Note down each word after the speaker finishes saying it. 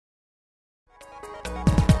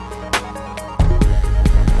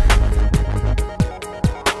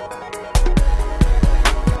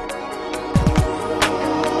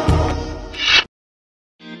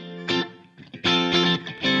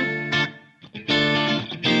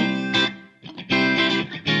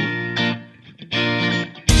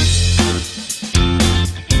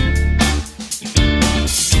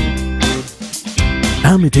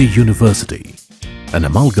Amity University, an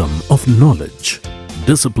amalgam of knowledge,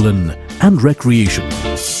 discipline and recreation.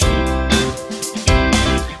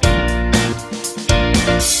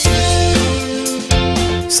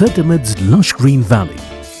 Set amidst lush green valley,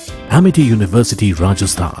 Amity University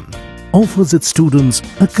Rajasthan offers its students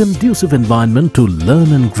a conducive environment to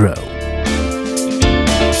learn and grow.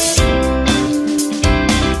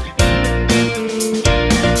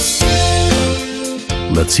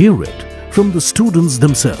 Let's hear it from the students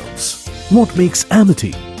themselves. What makes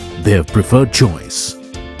Amity their preferred choice?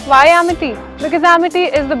 Why Amity? Because Amity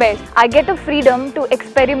is the best. I get a freedom to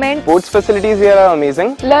experiment. Sports facilities here are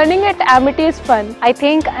amazing. Learning at Amity is fun. I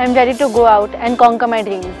think I'm ready to go out and conquer my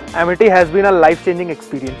dreams. Amity has been a life-changing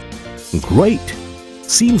experience. Great!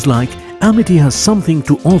 Seems like Amity has something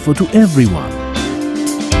to offer to everyone.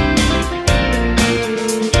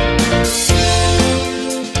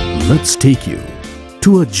 Let's take you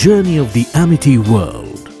to a journey of the Amity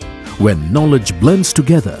world, where knowledge blends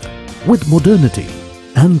together with modernity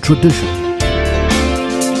and tradition.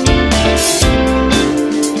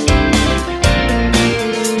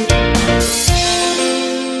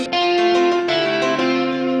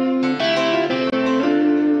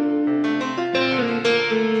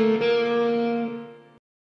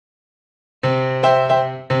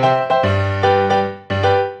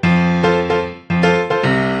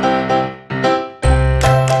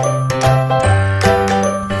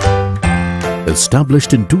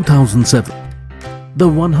 Established in 2007, the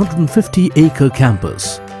 150-acre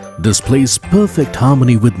campus displays perfect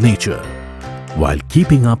harmony with nature while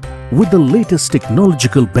keeping up with the latest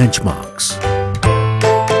technological benchmarks.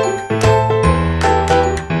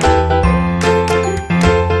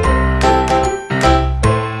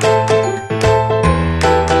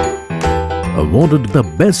 Awarded the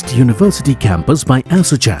Best University Campus by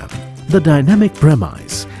Ashish, the dynamic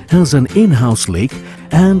premise has an in-house lake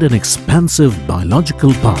and an expansive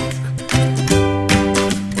biological park.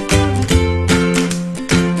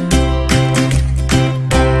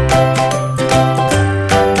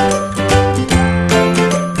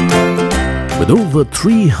 With over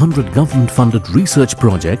 300 government-funded research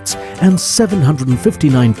projects and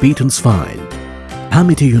 759 patents filed,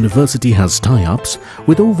 Amity University has tie-ups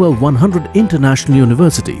with over 100 international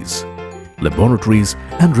universities, laboratories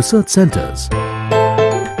and research centers,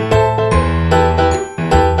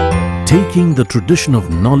 taking the tradition of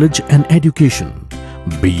knowledge and education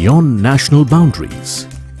beyond national boundaries.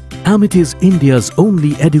 Amity is India's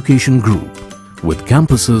only education group with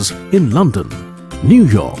campuses in London, New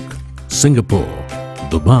York, Singapore,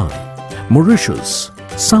 Dubai, Mauritius,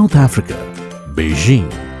 South Africa,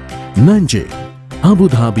 Beijing, Nanjing, Abu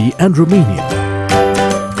Dhabi and Romania.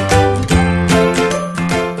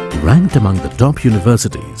 Ranked among the top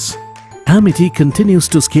universities, Amity continues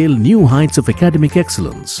to scale new heights of academic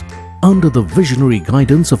excellence under the visionary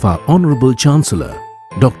guidance of our Honorable Chancellor,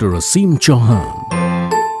 Dr. Ashish Chauhan.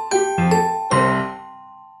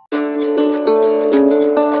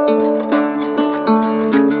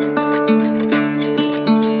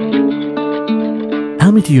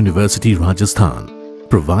 Amity University Rajasthan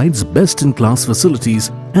provides best-in-class facilities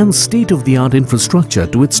and state-of-the-art infrastructure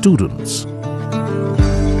to its students.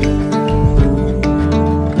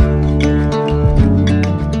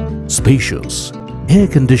 Spacious,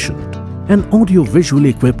 air-conditioned and audio-visually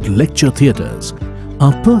equipped lecture theatres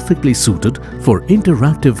are perfectly suited for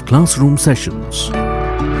interactive classroom sessions.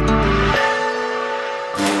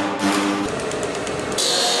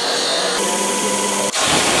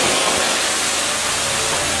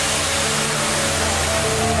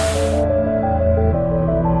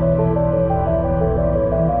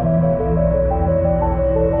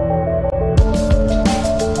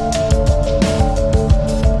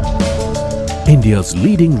 India's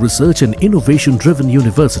leading research and innovation-driven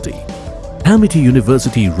university, Amity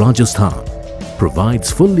University Rajasthan provides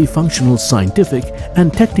fully functional scientific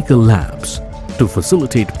and technical labs to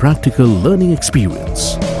facilitate practical learning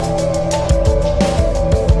experience.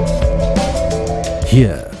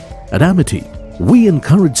 Here at Amity, we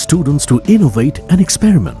encourage students to innovate and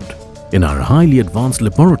experiment in our highly advanced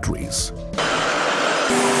laboratories.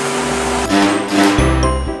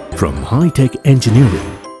 From high-tech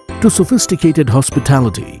engineering to sophisticated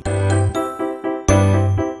hospitality,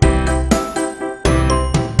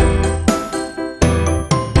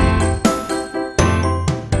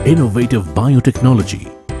 innovative biotechnology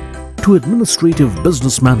to administrative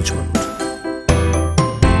business management,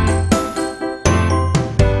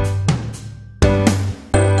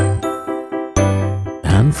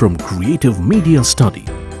 and from creative media study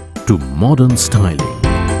to modern styling.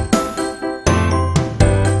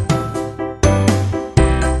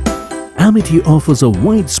 Amity offers a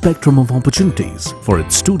wide spectrum of opportunities for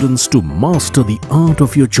its students to master the art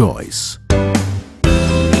of your choice.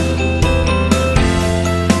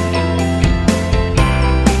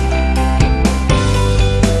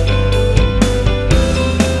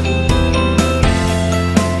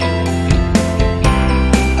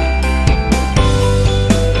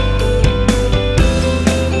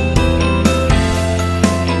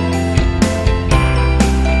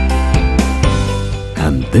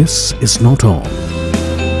 And this is not all.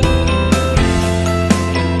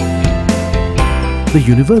 The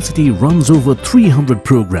university runs over 300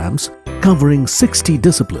 programs covering 60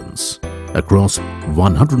 disciplines across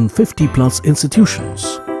 150 plus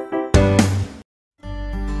institutions.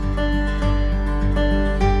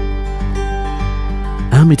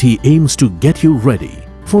 Amity aims to get you ready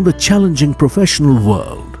for the challenging professional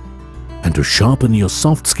world and to sharpen your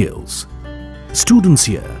soft skills. Students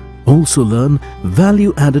here also learn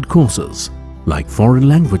value-added courses like foreign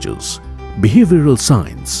languages, behavioral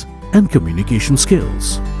science, and communication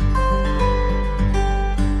skills.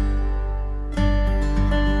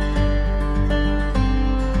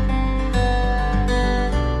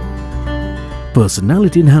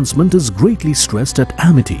 Personality enhancement is greatly stressed at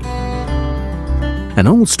Amity, and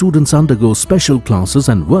all students undergo special classes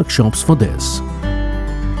and workshops for this.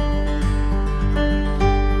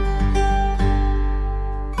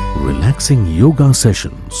 Relaxing yoga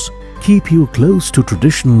sessions keep you close to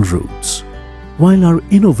traditional roots, while our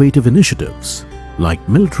innovative initiatives like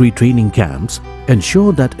military training camps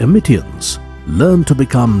ensure that Amithians learn to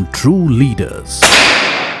become true leaders.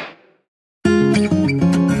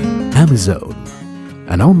 Amazon,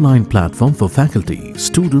 an online platform for faculty,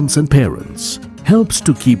 students and parents, helps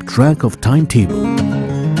to keep track of timetable,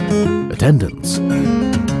 attendance,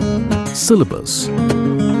 syllabus,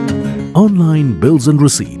 online bills and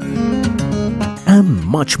receipt, and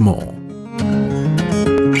much more.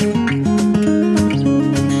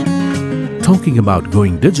 Talking about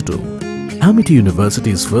going digital, Amity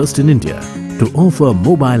University is first in India to offer a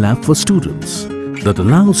mobile app for students that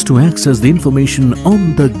allows to access the information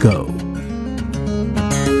on the go.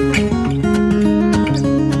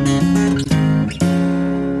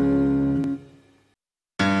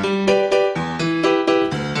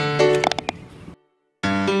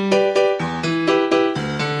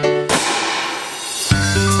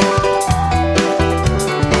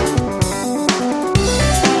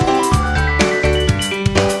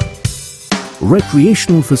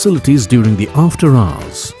 Recreational facilities during the after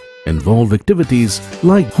hours involve activities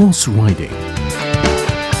like horse riding,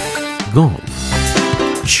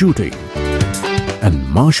 golf, shooting, and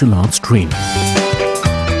martial arts training.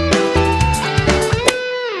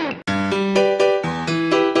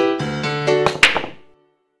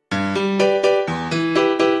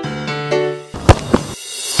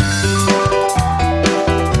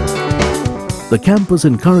 The campus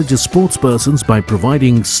encourages sportspersons by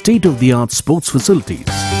providing state-of-the-art sports facilities.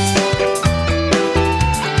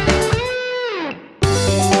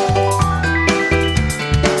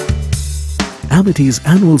 Amity's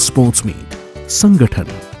annual sports meet, Sangathan,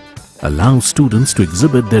 allows students to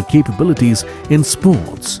exhibit their capabilities in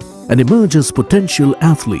sports and emerge as potential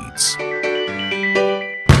athletes.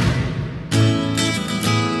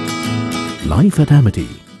 Life at Amity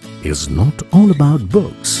is not all about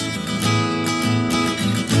books.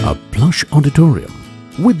 A plush auditorium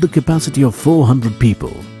with the capacity of 400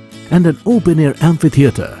 people and an open-air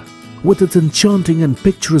amphitheatre with its enchanting and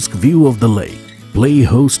picturesque view of the lake play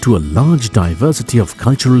host to a large diversity of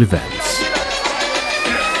cultural events.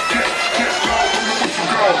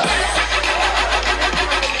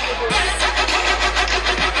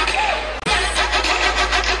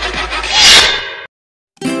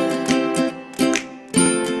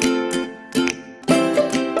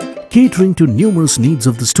 Catering to numerous needs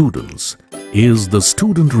of the students is the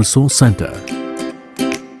Student Resource Center.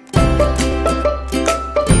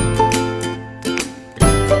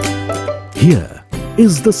 Here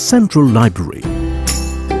is the Central Library.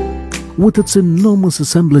 With its enormous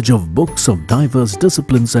assemblage of books of diverse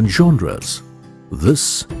disciplines and genres,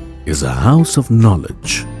 this is a house of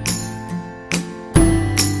knowledge.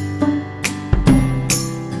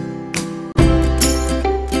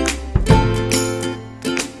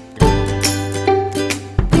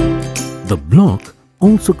 The block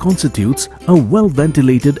also constitutes a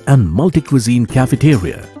well-ventilated and multi-cuisine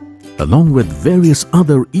cafeteria, along with various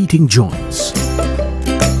other eating joints.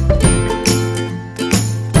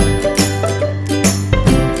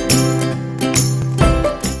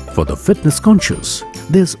 For the fitness conscious,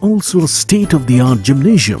 there's also a state-of-the-art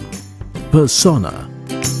gymnasium, Persona.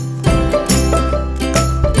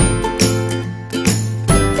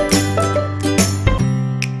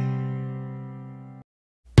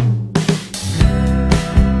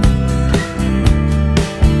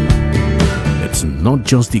 not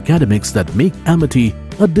just the academics that make Amity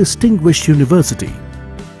a distinguished university.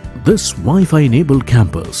 This Wi-Fi enabled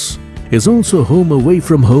campus is also home away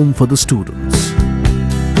from home for the students.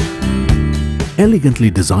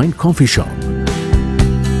 Elegantly designed coffee shop,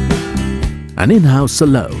 an in-house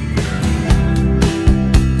salon,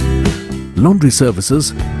 laundry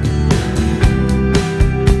services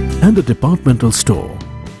and a departmental store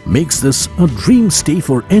makes this a dream stay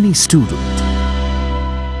for any student.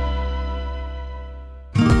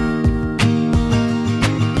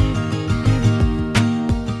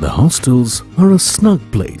 The hostels are a snug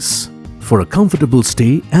place for a comfortable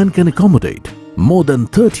stay and can accommodate more than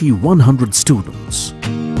 3,100 students.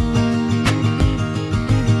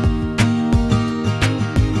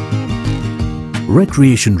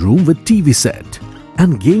 Recreation room with TV set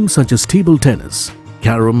and games such as table tennis,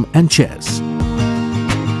 carom and chess.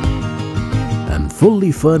 And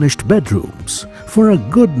fully furnished bedrooms for a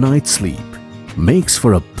good night's sleep makes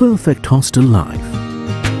for a perfect hostel life.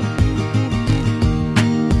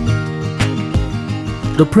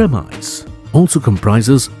 The premise also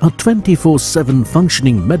comprises a 24/7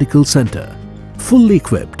 functioning medical center, fully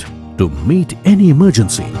equipped to meet any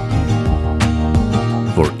emergency.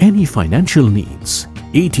 For any financial needs,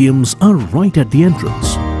 ATMs are right at the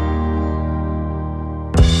entrance.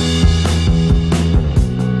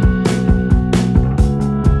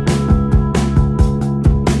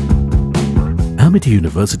 Amity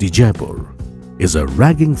University Jaipur is a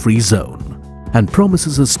ragging-free zone and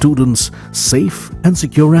promises its students safe and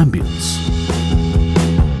secure ambience.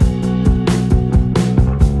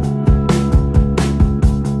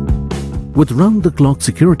 With round-the-clock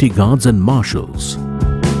security guards and marshals,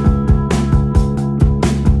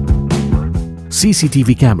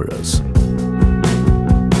 CCTV cameras,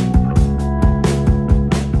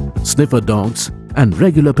 sniffer dogs and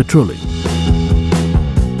regular patrolling.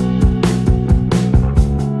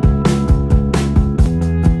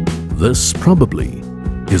 This probably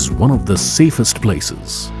is one of the safest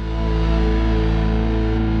places.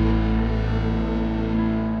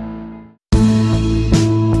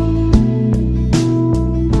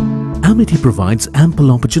 Amity provides ample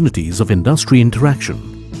opportunities of industry interaction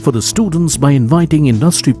for the students by inviting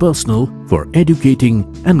industry personnel for educating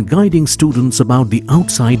and guiding students about the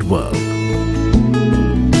outside world.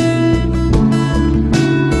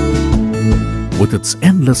 With its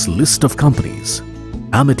endless list of companies,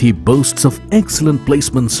 Amity boasts of excellent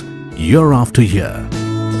placements year after year.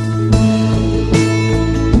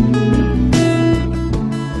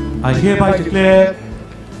 I hereby declare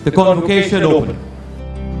the convocation open.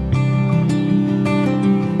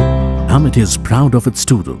 Amity is proud of its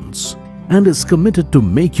students and is committed to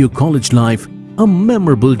make your college life a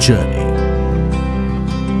memorable journey.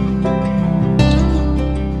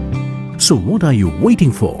 So what are you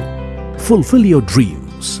waiting for? Fulfill your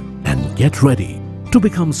dreams and get ready to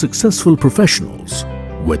become successful professionals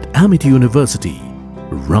with Amity University,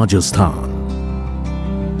 Rajasthan.